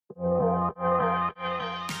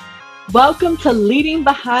Welcome to Leading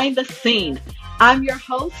Behind the Scene. I'm your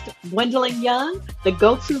host, Gwendolyn Young, the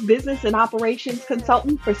go-to business and operations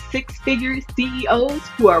consultant for six-figure CEOs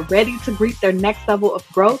who are ready to reach their next level of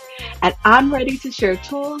growth. And I'm ready to share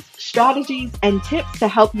tools, strategies, and tips to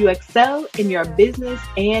help you excel in your business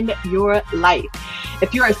and your life.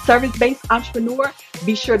 If you're a service-based entrepreneur,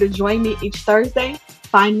 be sure to join me each Thursday.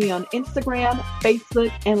 Find me on Instagram,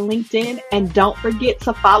 Facebook, and LinkedIn. And don't forget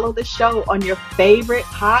to follow the show on your favorite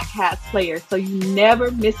podcast player so you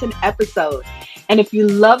never miss an episode. And if you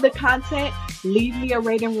love the content, leave me a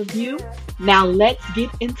rating review. Now let's get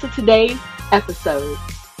into today's episode.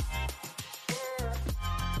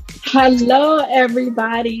 Hello,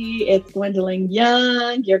 everybody. It's Gwendolyn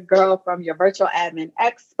Young, your girl from your virtual admin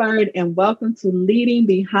expert, and welcome to Leading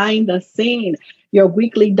Behind the Scene, your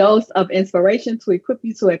weekly dose of inspiration to equip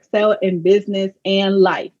you to excel in business and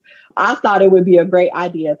life. I thought it would be a great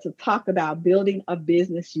idea to talk about building a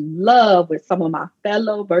business you love with some of my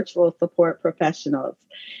fellow virtual support professionals.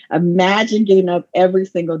 Imagine getting up every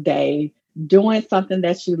single day, doing something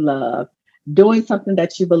that you love, doing something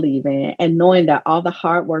that you believe in, and knowing that all the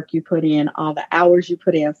hard work you put in, all the hours you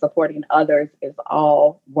put in supporting others is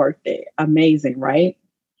all worth it. Amazing, right?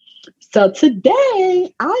 So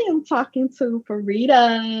today I am talking to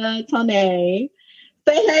Farita, Toney.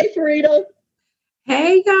 Say hey, Farita.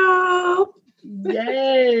 Hey, y'all.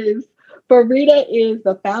 Yes. Farita is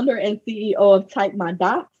the founder and CEO of Type My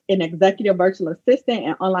Docs, an executive virtual assistant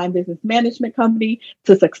and online business management company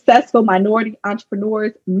to successful minority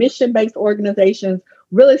entrepreneurs, mission-based organizations,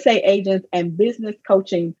 real estate agents, and business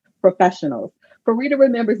coaching professionals. Farita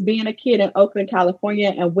remembers being a kid in Oakland,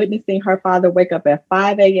 California, and witnessing her father wake up at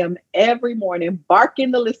 5 a.m. every morning, barking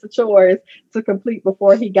the list of chores to complete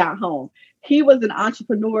before he got home. He was an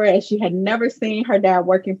entrepreneur, and she had never seen her dad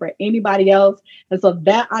working for anybody else. And so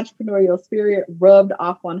that entrepreneurial spirit rubbed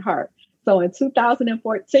off on her. So in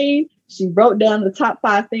 2014, she wrote down the top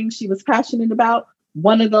 5 things she was passionate about.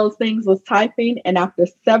 One of those things was typing. And after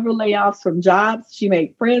several layoffs from jobs, she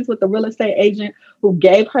made friends with a real estate agent who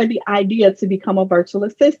gave her the idea to become a virtual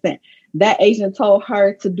assistant. That agent told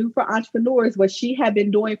her to do for entrepreneurs what she had been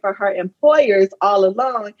doing for her employers all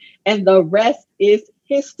along. And the rest is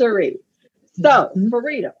history. So,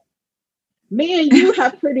 Farita, me and you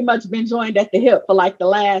have pretty much been joined at the hip for like the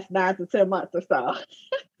last 9 to 10 months or so.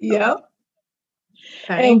 Yep.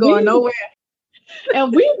 I ain't going nowhere.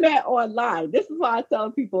 And we met online. This is why I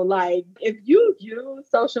tell people, like, if you use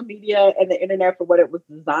social media and the internet for what it was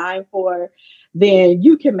designed for, then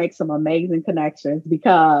you can make some amazing connections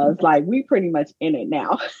because, like, we pretty much in it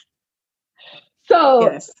now.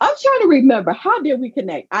 So yes. I'm trying to remember, how did we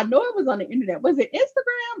connect? I know it was on the internet. Was it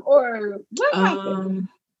Instagram or what happened?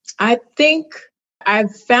 I think I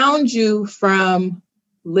found you from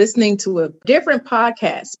listening to a different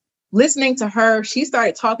podcast. Listening to her, she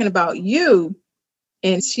started talking about you.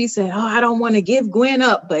 And she said, I don't want to give Gwen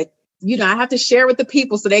up, but, I have to share with the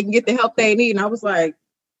people so they can get the help they need. And I was like,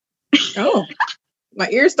 my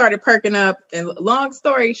ears started perking up. And long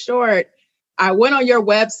story short, I went on your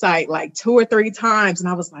website like 2 or 3 times and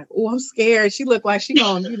I was like, I'm scared. She looked like she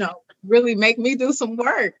gonna, really make me do some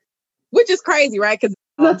work, which is crazy, right? Because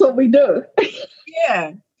that's what we do.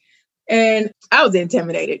 Yeah. And I was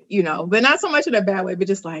intimidated, but not so much in a bad way, but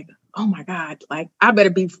just like, oh my God, like I better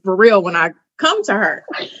be for real when I come to her.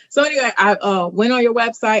 So anyway, I went on your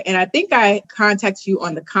website and I think I contacted you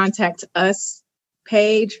on the Contact Us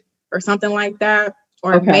page or something like that.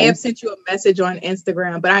 Or okay. I may have sent you a message on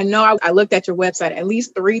Instagram, but I know I looked at your website at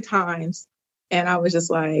least 3 times and I was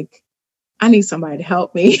just like, I need somebody to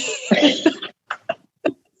help me.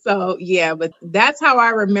 So yeah, but that's how I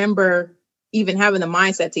remember even having the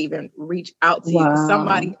mindset to even reach out to you.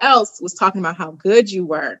 Somebody else was talking about how good you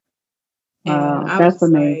were. Wow, that's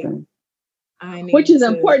amazing. Which is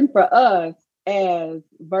important for us as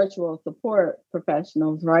virtual support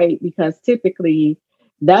professionals, right? Because typically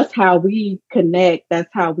that's how we connect. That's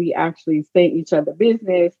how we actually send each other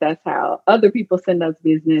business. That's how other people send us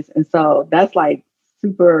business. And so that's like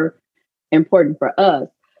super important for us.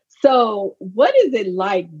 So what is it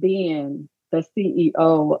like being the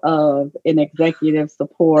CEO of an executive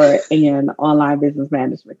support and online business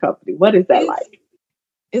management company? What is that like?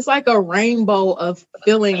 It's like a rainbow of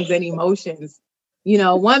feelings and emotions.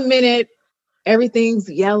 1 minute, everything's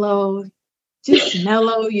yellow, just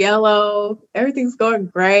mellow yellow. Everything's going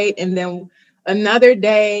great. And then another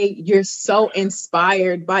day, you're so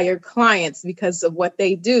inspired by your clients because of what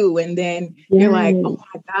they do. And then you're like, oh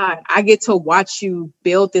my God, I get to watch you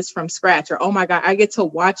build this from scratch. Or, oh my God, I get to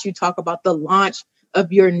watch you talk about the launch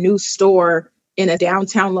of your new store in a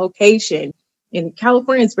downtown location. in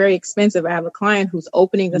California, it's very expensive. I have a client who's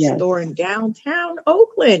opening a store in downtown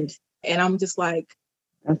Oakland. And I'm just like,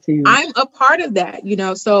 I'm a part of that,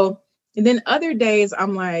 So, and then other days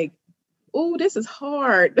I'm like, oh, this is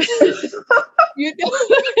hard.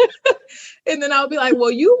 And then I'll be like,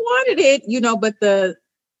 well, you wanted it, but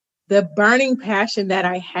the burning passion that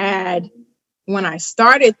I had when I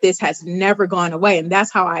started this has never gone away. And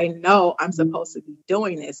that's how I know I'm supposed to be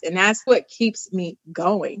doing this. And that's what keeps me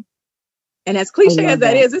going. And as cliche as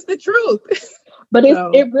that is, it's the truth. But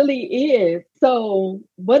it really is. So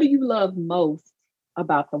what do you love most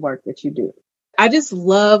about the work that you do? I just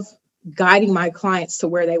love guiding my clients to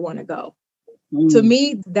where they want to go. To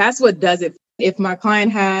me, that's what does it. If my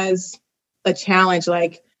client has a challenge,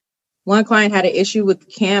 like one client had an issue with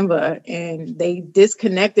Canva and they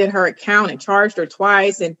disconnected her account and charged her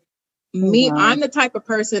twice. And I'm the type of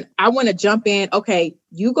person, I want to jump in. Okay,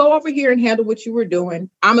 you go over here and handle what you were doing.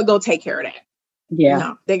 I'm going to go take care of that. Yeah.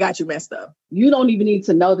 No, they got you messed up. You don't even need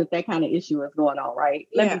to know that kind of issue is going on, right?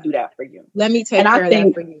 Let me do that for you. Let me take care of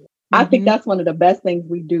that for you. I think that's one of the best things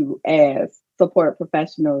we do as support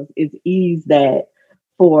professionals is ease that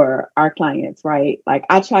for our clients, right? Like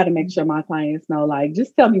I try to make sure my clients know, like,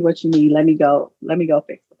 just tell me what you need. Let me go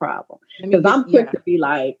fix the problem. Because I'm quick to be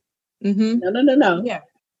like, no.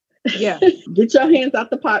 Yeah. Get your hands out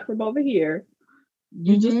the pot from over here.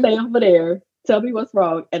 You just stay over there. Tell me what's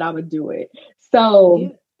wrong and I would do it.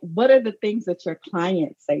 So what are the things that your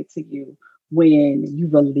clients say to you when you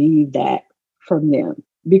relieve that from them?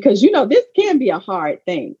 Because, this can be a hard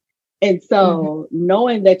thing. And so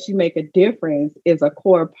knowing that you make a difference is a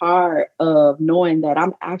core part of knowing that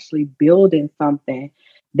I'm actually building something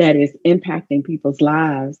that is impacting people's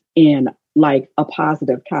lives in like a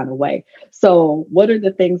positive kind of way. So what are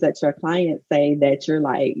the things that your clients say that you're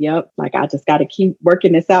like, yep, like I just got to keep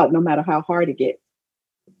working this out no matter how hard it gets?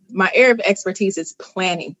 My area of expertise is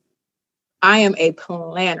planning. I am a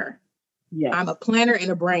planner. Yes. I'm a planner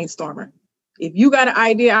and a brainstormer. If you got an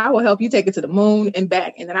idea, I will help you take it to the moon and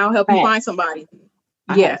back, and then I'll help you find somebody.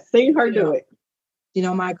 I've seen her do it.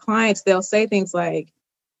 My clients, they'll say things like,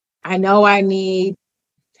 I know I need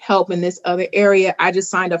help in this other area. I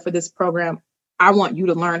just signed up for this program. I want you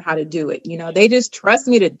to learn how to do it. They just trust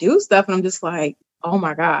me to do stuff. And I'm just like, oh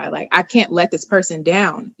my God, like I can't let this person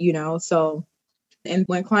down, So, and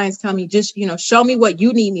when clients tell me, just, show me what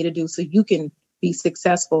you need me to do so you can be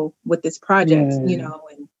successful with this project,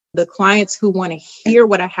 and the clients who want to hear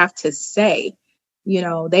what I have to say,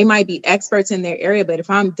 they might be experts in their area, but if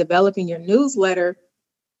I'm developing your newsletter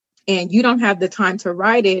and you don't have the time to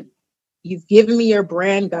write it, you've given me your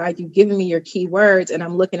brand guide, you've given me your keywords, and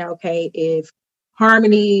I'm looking at, okay, if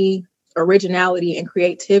harmony, originality, and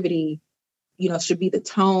creativity, should be the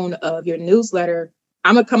tone of your newsletter,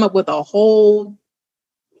 I'm going to come up with a whole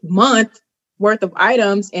month worth of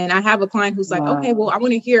items. And I have a client who's like, okay, well, I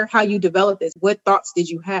want to hear how you develop this. What thoughts did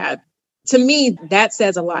you have? To me, that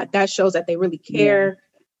says a lot. That shows that they really care. Yeah.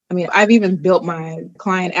 I mean, I've even built my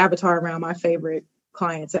client avatar around my favorite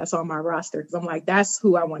clients that's on my roster. Because I'm like, that's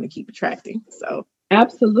who I want to keep attracting. So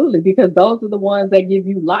absolutely, because those are the ones that give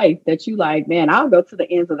you life that you like, man, I'll go to the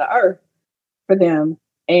ends of the earth for them.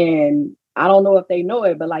 And I don't know if they know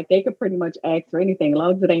it, but like they could pretty much ask for anything as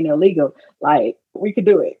long as it ain't illegal. Like we could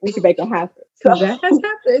do it. We could make it happen. So that has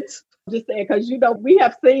happened. Just saying, because we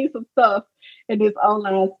have seen some stuff in this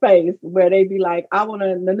online space where they be like, I want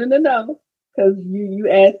to no, because you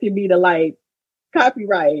asking me to like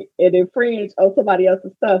copyright and infringe on somebody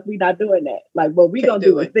else's stuff. We not doing that. Like what we gonna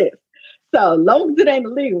do is this. So long as it ain't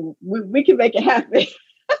illegal, we can make it happen.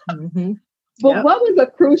 But what was a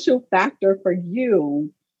crucial factor for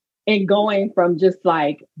you in going from just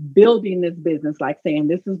like building this business, like saying,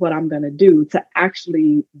 this is what I'm going to do, to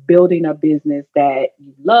actually building a business that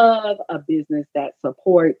you love, a business that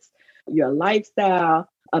supports your lifestyle,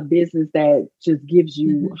 a business that just gives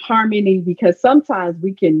you harmony? Because sometimes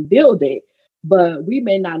we can build it, but we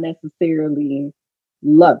may not necessarily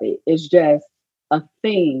love it. It's just a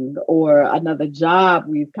thing or another job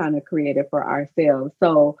we've kind of created for ourselves.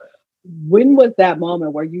 So when was that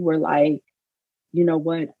moment where you were like, you know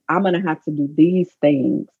what, I'm going to have to do these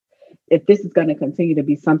things if this is going to continue to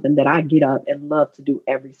be something that I get up and love to do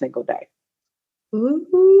every single day?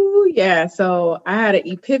 Ooh, yeah. So I had an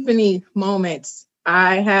epiphany moment.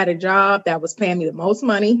 I had a job that was paying me the most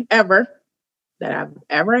money ever that I've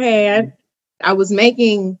ever had. I was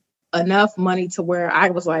making enough money to where I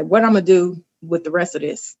was like, what I'm going to do with the rest of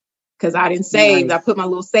this? Because I didn't save. Nice. I put my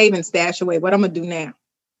little savings stash away. What I'm going to do now?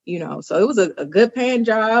 So it was a good paying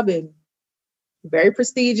job and very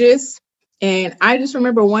prestigious. And I just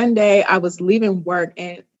remember one day I was leaving work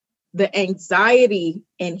and the anxiety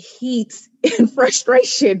and heat and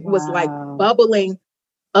frustration was like bubbling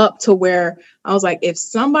up to where I was like, if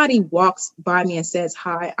somebody walks by me and says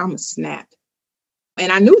hi, I'm a snap.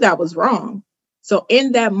 And I knew that was wrong. So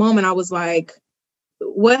in that moment, I was like,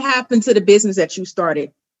 what happened to the business that you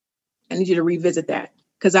started? I need you to revisit that.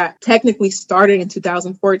 Because I technically started in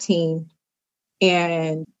 2014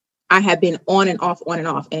 and I had been on and off.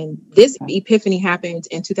 And this epiphany happened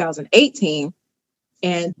in 2018.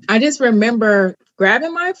 And I just remember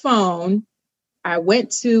grabbing my phone. I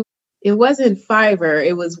went to, it wasn't Fiverr.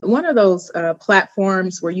 It was one of those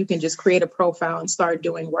platforms where you can just create a profile and start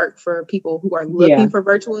doing work for people who are looking for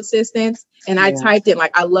virtual assistants. And I typed in,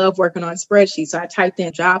 like, I love working on spreadsheets. So I typed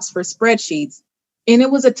in jobs for spreadsheets. And it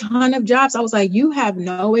was a ton of jobs. I was like, you have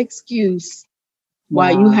no excuse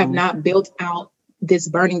why you have not built out this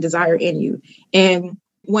burning desire in you. And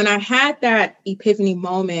when I had that epiphany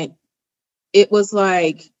moment, it was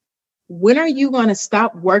like, when are you going to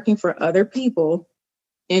stop working for other people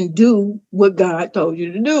and do what God told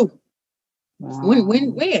you to do?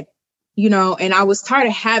 When, you know, and I was tired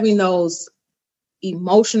of having those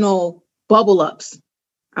emotional bubble ups.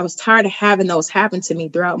 I was tired of having those happen to me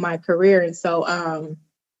throughout my career. And so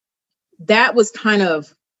that was kind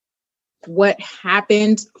of what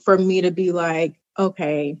happened for me to be like,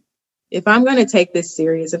 okay, if I'm going to take this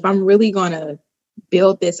serious, if I'm really going to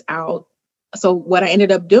build this out. So what I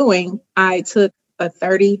ended up doing, I took a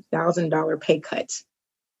 $30,000 pay cut.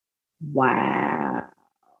 Wow.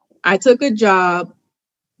 I took a job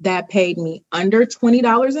that paid me under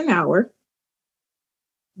 $20 an hour.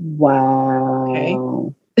 Wow.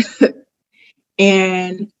 Okay.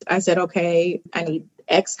 And I said, okay, I need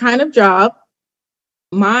X kind of job.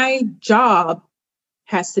 My job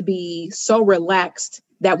has to be so relaxed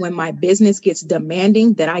that when my business gets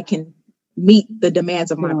demanding, that I can meet the demands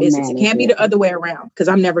of my business. It can't be the other way around, because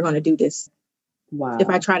I'm never going to do this. Wow. If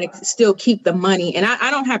I try to still keep the money, and I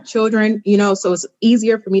don't have children, you know, so it's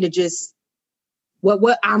easier for me to just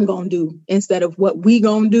what I'm going to do instead of what we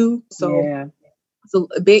going to do. So it's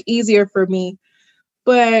a bit easier for me,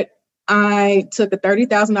 but I took a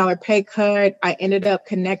 $30,000 pay cut. I ended up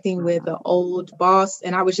connecting with an old boss,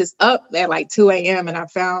 and I was just up at like 2 a.m. and I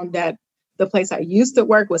found that the place I used to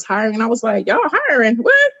work was hiring. And I was like, y'all hiring?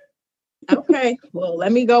 What? Okay, well,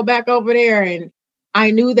 let me go back over there. And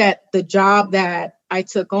I knew that the job that I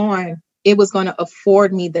took on, it was going to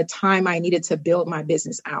afford me the time I needed to build my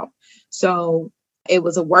business out. So it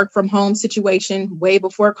was a work from home situation way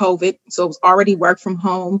before COVID. So it was already work from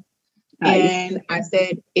home. Nice. And I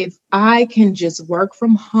said, if I can just work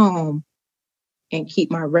from home and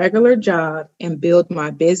keep my regular job and build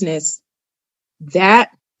my business,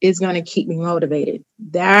 that is going to keep me motivated.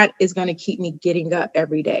 That is going to keep me getting up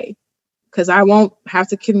every day, because I won't have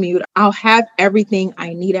to commute. I'll have everything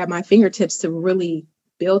I need at my fingertips to really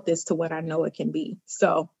build this to what I know it can be.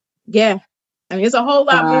 So, yeah, I mean, it's a whole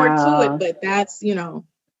lot more to it, but that's, you know.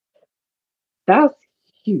 That's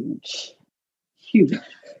huge. Huge.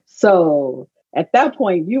 So at that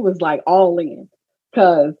point, you was like all in,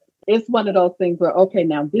 because it's one of those things where, okay,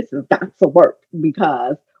 now this has got to work,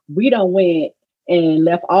 because we done went and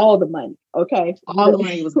left all the money. Okay. All the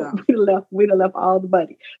money was gone. we done left all the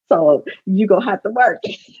money. So you gonna have to work.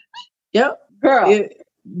 Yep. Girl,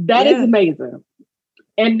 that is amazing.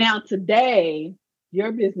 And now today,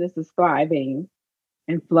 your business is thriving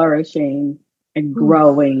and flourishing and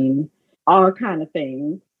growing, all kind of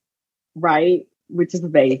things, right? Which is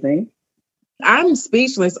amazing. I'm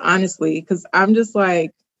speechless, honestly, because I'm just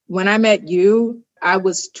like, when I met you, I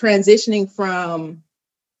was transitioning from,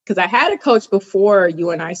 because I had a coach before you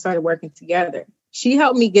and I started working together. She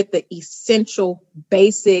helped me get the essential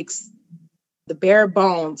basics, the bare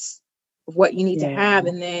bones of what you need to have.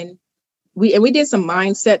 And then we did some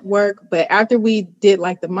mindset work. But after we did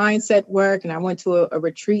like the mindset work, and I went to a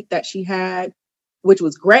retreat that she had, which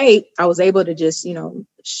was great, I was able to just, you know,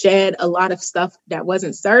 shed a lot of stuff that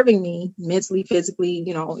wasn't serving me mentally, physically,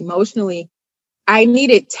 you know, emotionally. I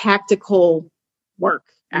needed tactical work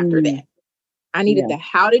after that. I needed the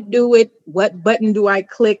how to do it. What button do I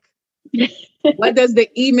click? What does the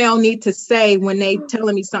email need to say when they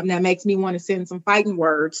telling me something that makes me want to send some fighting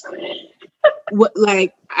words?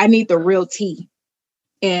 Like, I need the real tea.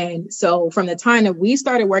 And so from the time that we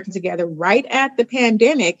started working together right at the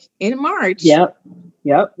pandemic in March,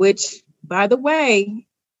 which, by the way,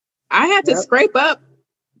 I had to scrape up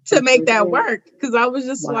to make that work, because I was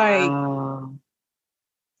just like,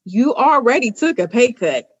 you already took a pay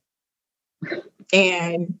cut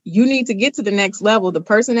and you need to get to the next level. The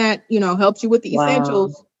person that, you know, helps you with the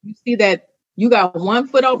essentials, you see that you got one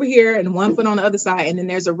foot over here and one foot on the other side, and then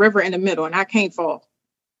there's a river in the middle, and I can't fall.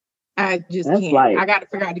 I just That's can't. like, I got to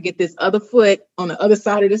figure out how to get this other foot on the other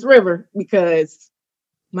side of this river because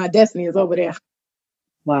my destiny is over there.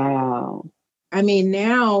 wow. I mean,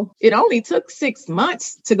 now it only took 6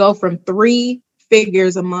 months to go from 3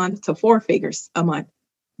 figures a month to 4 figures a month,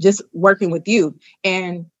 just working with you.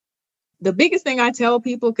 And the biggest thing I tell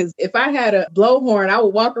people, because if I had a blowhorn, I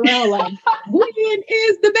would walk around like, Gwen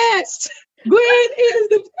is the best. Gwen is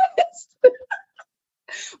the best.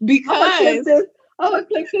 Because I'm gonna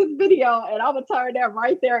click this video and I'm gonna turn that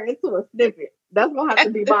right there into a snippet. That's gonna have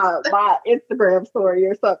to be my Instagram story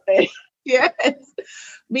or something. Yes,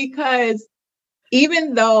 because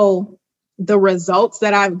even though the results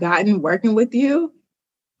that I've gotten working with you,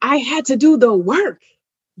 I had to do the work.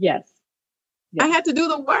 Yes. I had to do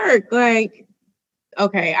the work. Like,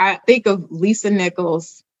 okay, I think of Lisa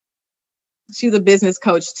Nichols. She's a business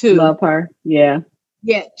coach too. Love her. Yeah.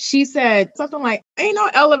 Yeah. She said something like, ain't no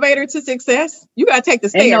elevator to success. You got to take the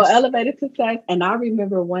stairs. Ain't no elevator to success. And I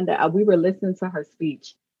remember one day we were listening to her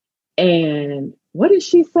speech. And what did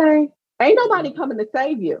she say? Ain't nobody coming to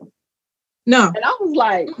save you. No. And I was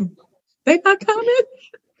like, they not coming?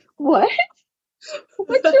 What?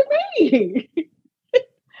 What you mean?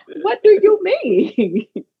 What do you mean?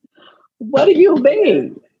 What do you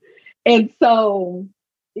mean? And so,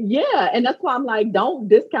 yeah, and that's why I'm like, don't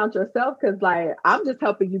discount yourself, because like I'm just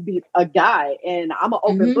helping you be a guy, and I'm an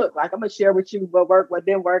open book. Like I'm gonna share with you what worked, what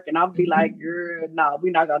didn't work, and I'll be like, no,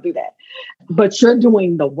 we're not gonna do that. But you're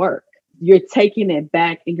doing the work. You're taking it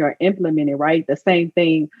back and you're implementing, right? The same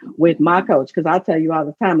thing with my coach, because I tell you all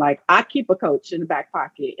the time, like I keep a coach in the back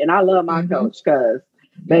pocket, and I love my coach because,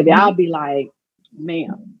 baby, I'll be like,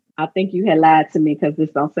 ma'am, I think you had lied to me because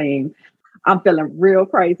this don't seem. I'm feeling real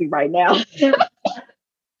crazy right now.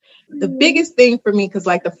 The biggest thing for me, because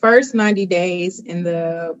like the first 90 days in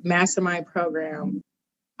the mastermind program,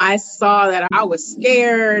 I saw that I was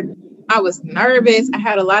scared. I was nervous. I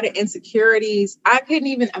had a lot of insecurities. I couldn't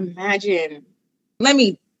even imagine. Let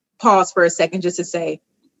me pause for a second just to say,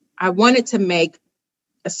 I wanted to make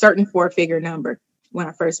a certain 4-figure number when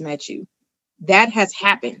I first met you. That has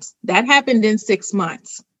happened. That happened in 6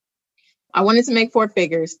 months. I wanted to make 4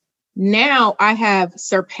 figures. Now I have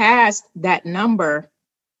surpassed that number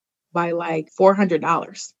by like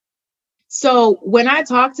 $400. So when I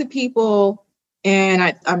talk to people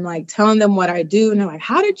and I'm like telling them what I do, and they're like,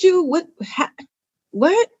 how did you,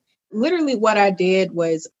 what? Literally what I did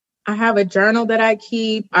was I have a journal that I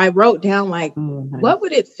keep. I wrote down like, what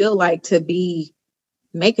would it feel like to be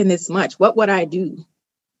making this much? What would I do?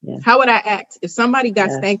 Yes. How would I act? If somebody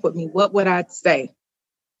got stank with me, what would I say?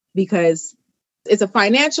 Because it's a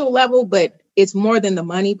financial level, but it's more than the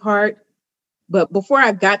money part. But before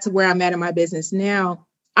I got to where I'm at in my business now,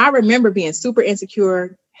 I remember being super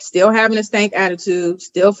insecure, still having a stank attitude,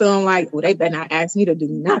 still feeling like, well, they better not ask me to do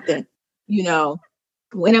nothing. You know,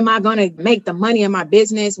 when am I going to make the money in my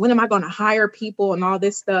business? When am I going to hire people and all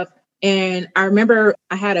this stuff? And I remember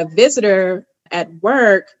I had a visitor at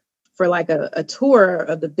work for like a tour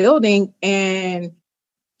of the building, and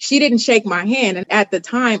she didn't shake my hand. And at the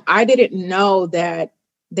time, I didn't know that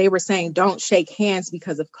they were saying don't shake hands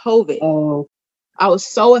because of COVID. Oh. I was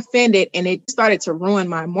so offended, and it started to ruin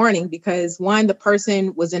my morning because one, the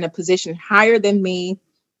person was in a position higher than me,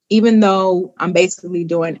 even though I'm basically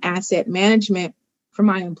doing asset management for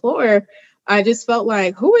my employer. I just felt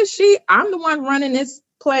like, who is she? I'm the one running this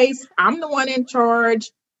place. I'm the one in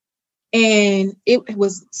charge. And it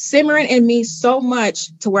was simmering in me so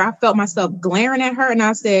much to where I felt myself glaring at her. And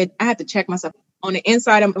I said, I had to check myself on the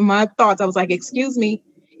inside of my thoughts. I was like, excuse me,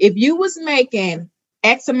 if you was making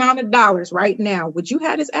X amount of dollars right now, would you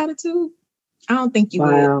have this attitude? I don't think you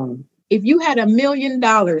would. If you had $1 million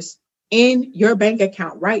in your bank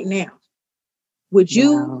account right now, would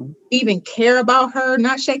you even care about her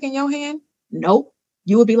not shaking your hand? Nope.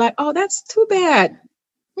 You would be like, oh, that's too bad.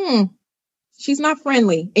 She's not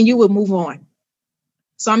friendly, and you would move on.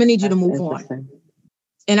 So I'm gonna need you to move on.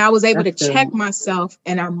 And I was able to check myself,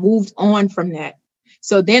 and I moved on from that.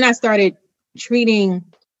 So then I started treating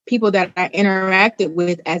people that I interacted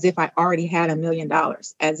with as if I already had $1 million,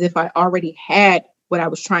 as if I already had what I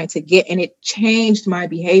was trying to get. And it changed my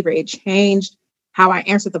behavior. It changed how I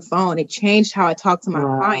answered the phone. It changed how I talked to my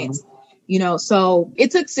clients. You know, so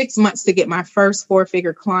it took 6 months to get my first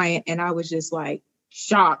 4-figure client. And I was just like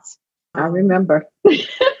shocked. I remember.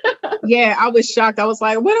 Yeah, I was shocked. I was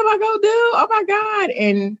like, what am I going to do? Oh my God.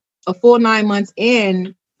 And a full 9 months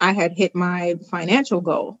in, I had hit my financial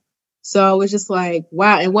goal. So it was just like,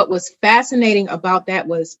 wow. And what was fascinating about that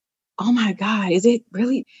was, oh my God, is it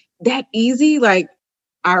really that easy? Like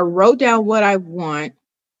I wrote down what I want.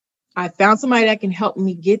 I found somebody that can help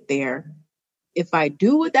me get there. if I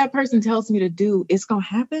do what that person tells me to do, it's going to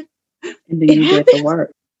happen. And then It you happens. get the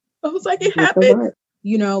work. I was like, You it get the happened, work.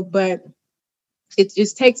 you know, but it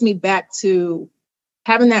just takes me back to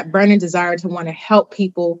having that burning desire to want to help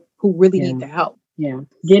people who really Yeah. need the help. Yeah.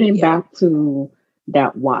 Getting Yeah. back to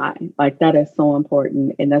that why, like that is so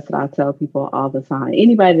important. And that's what I tell people all the time.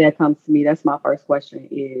 Anybody that comes to me, that's my first question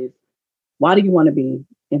is, why do you want to be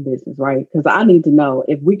in business, right? Because I need to know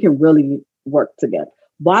if we can really work together.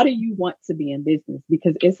 Why do you want to be in business?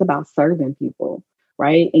 Because it's about serving people,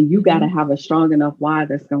 right? And you got to have a strong enough why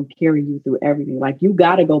that's going to carry you through everything. Like you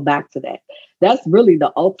got to go back to that. That's really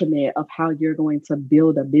the ultimate of how you're going to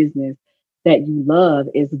build a business that you love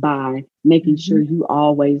is by making sure you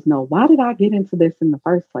always know, why did I get into this in the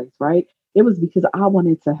first place, right? It was because I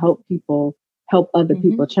wanted to help people, help other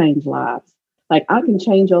people change lives. Like I can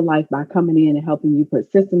change your life by coming in and helping you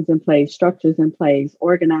put systems in place, structures in place,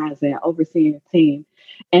 organizing, overseeing a team,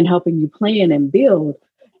 and helping you plan and build.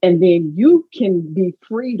 And then you can be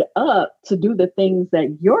freed up to do the things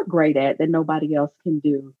that you're great at that nobody else can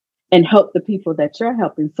do and help the people that you're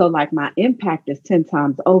helping. So like my impact is 10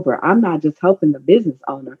 times over. I'm not just helping the business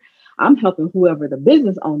owner. I'm helping whoever the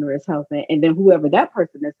business owner is helping and then whoever that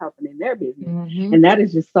person is helping in their business. And that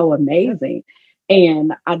is just so amazing.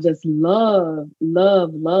 And I just love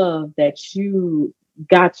that you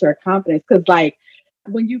got your confidence. Cause like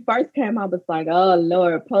when you first came, I was like, oh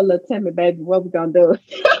Lord, pull a Timmy, baby, what we gonna do?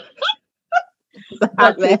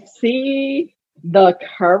 But to see the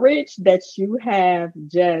courage that you have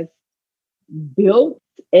just built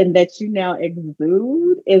and that you now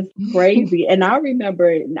exude is crazy. And I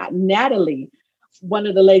remember Natalie, one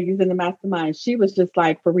of the ladies in the mastermind, she was just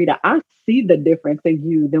like, Farita, I see the difference in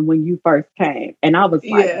you than when you first came. And I was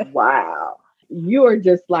like, wow, you are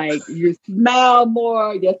just like, you smile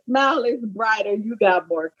more, your smile is brighter, you got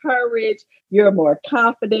more courage, you're more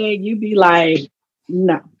confident. You be like,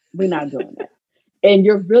 no, we're not doing that. And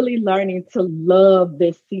you're really learning to love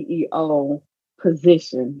this CEO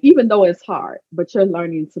position, even though it's hard, but you're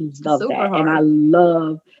learning to love Super that. hard. And I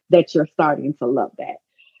love that you're starting to love that.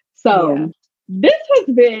 So this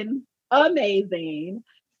has been amazing.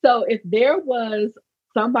 So if there was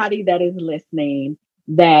somebody that is listening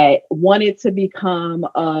that wanted to become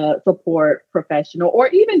a support professional or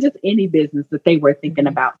even just any business that they were thinking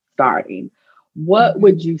about starting, what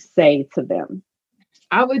would you say to them?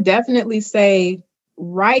 I would definitely say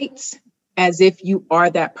write as if you are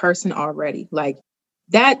that person already. Like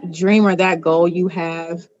that dream or that goal you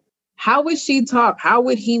have, how would she talk? How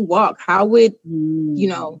would he walk? How would, you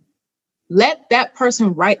know, let that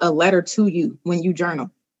person write a letter to you when you journal.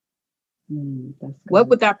 What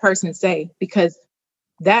would that person say? Because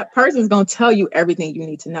that person is going to tell you everything you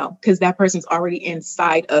need to know because that person's already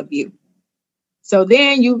inside of you. So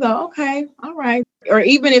then you go, okay, all right. Or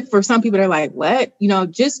even if for some people they're like, what? You know,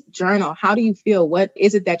 just journal. How do you feel? What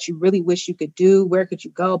is it that you really wish you could do? Where could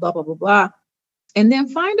you go? Blah, blah, blah, blah. And then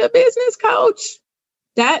find a business coach.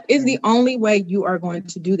 That is the only way you are going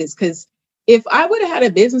to do this. Because if I would have had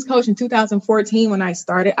a business coach in 2014 when I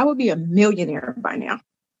started, I would be a millionaire by now.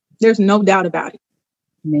 There's no doubt about it.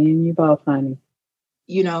 Me and you both, honey.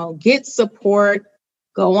 You know, get support,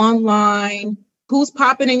 go online. Who's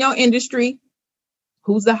popping in your industry?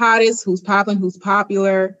 Who's the hottest? Who's popping? Who's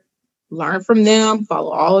popular? Learn from them.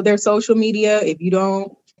 Follow all of their social media if you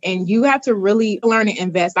don't. And you have to really learn to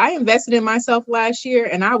invest. I invested in myself last year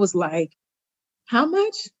and I was like, how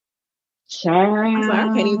much? Child. I was like, I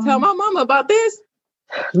can't even tell my mama about this.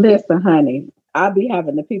 Listen, honey, I be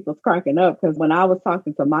having the people cracking up because when I was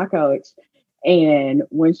talking to my coach and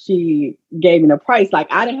when she gave me the price, like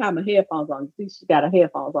I didn't have my headphones on. See, she got her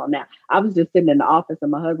headphones on now. I was just sitting in the office and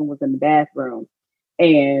my husband was in the bathroom.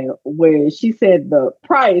 And when she said the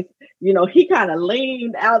price, you know, he kind of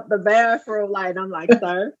leaned out the bathroom light. I'm like,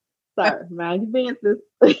 sir, mind your business.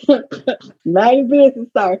 Mind your business,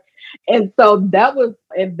 sir. And so that was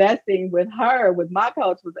investing with her, with my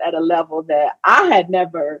coach, was at a level that I had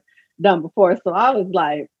never done before. So I was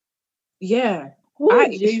like, yeah,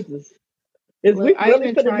 Jesus. Is we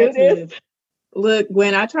really going to do this? Look,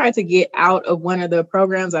 when I tried to get out of one of the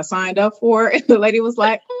programs I signed up for, and the lady was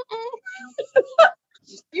like,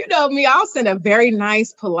 you know me, I'll send a very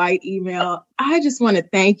nice, polite email. I just want to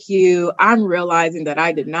thank you. I'm realizing that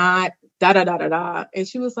I did not, da-da-da-da-da. And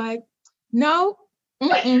she was like, no.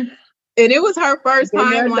 And it was her first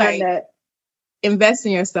time, like, invest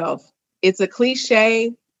in yourself. It's a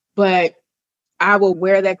cliche, but I will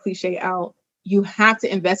wear that cliche out. You have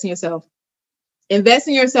to invest in yourself. Invest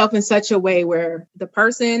in yourself in such a way where the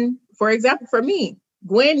person, for example, for me,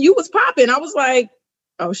 Gwen, you was popping. I was like,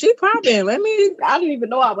 Oh, she popping. Let me. I didn't even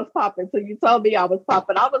know I was popping until you told me I was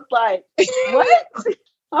popping. I was like, what?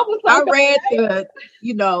 I was like, I read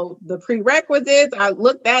the prerequisites. I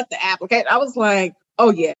looked at the application. I was like,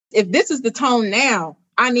 oh yeah, if this is the tone now,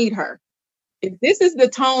 I need her. If this is the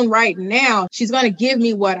tone right now, she's going to give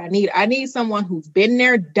me what I need. I need someone who's been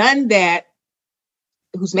there, done that,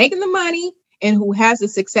 who's making the money, and who has the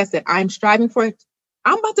success that I'm striving for.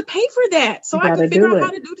 I'm about to pay for that so I can figure out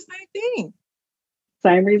how to do the same thing.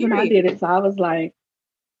 Same reason I did it. So I was like,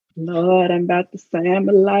 Lord, I'm about to say I'm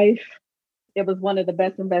alive. It was one of the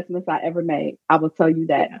best investments I ever made. I will tell you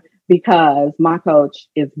that because my coach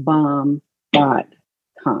is bomb.com.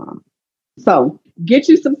 So get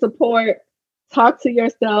you some support. Talk to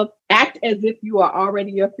yourself. Act as if you are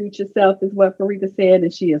already your future self is what Farita said.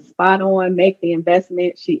 And she is spot on. Make the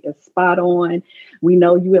investment. She is spot on. We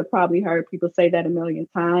know you have probably heard people say that a million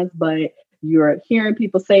times, but you're hearing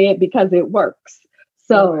people say it because it works.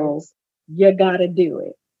 So you got to do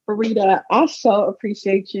it. Farita, I so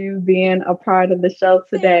appreciate you being a part of the show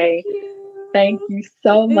today. Thank you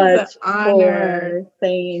so much for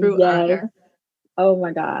saying yes. Honor. Oh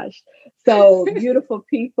my gosh. So beautiful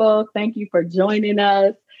people, thank you for joining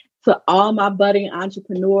us. To all my budding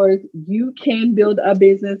entrepreneurs, you can build a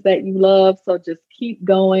business that you love. So just keep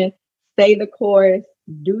going, stay the course,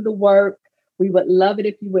 do the work. We would love it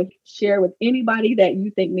if you would share with anybody that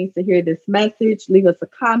you think needs to hear this message. Leave us a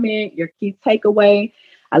comment, your key takeaway.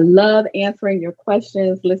 I love answering your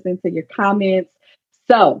questions, listening to your comments.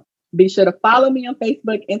 So be sure to follow me on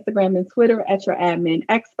Facebook, Instagram, and Twitter at Your Admin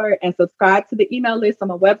Expert, and subscribe to the email list on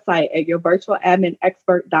my website at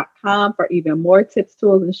yourvirtualadminexpert.com for even more tips,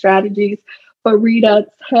 tools, and strategies. Farita,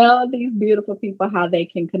 tell these beautiful people how they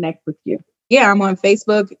can connect with you. Yeah, I'm on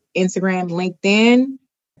Facebook, Instagram, LinkedIn.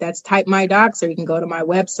 That's Type My Docs, or you can go to my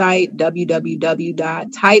website,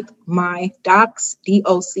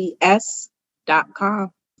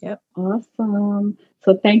 www.typemydocs.com. Yep. Awesome.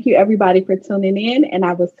 So thank you everybody for tuning in, and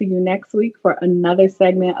I will see you next week for another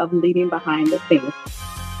segment of Leading Behind the Scenes.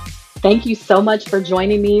 Thank you so much for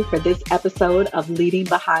joining me for this episode of Leading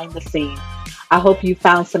Behind the Scenes. I hope you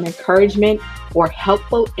found some encouragement or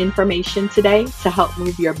helpful information today to help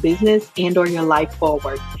move your business and or your life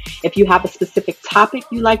forward. If you have a specific topic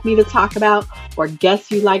you'd like me to talk about or guests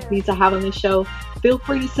you'd like me to have on the show, feel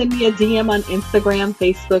free to send me a DM on Instagram,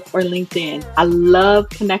 Facebook, or LinkedIn. I love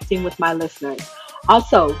connecting with my listeners.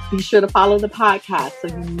 Also, be sure to follow the podcast so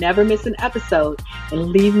you never miss an episode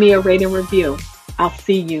and leave me a rating review. I'll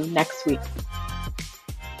see you next week.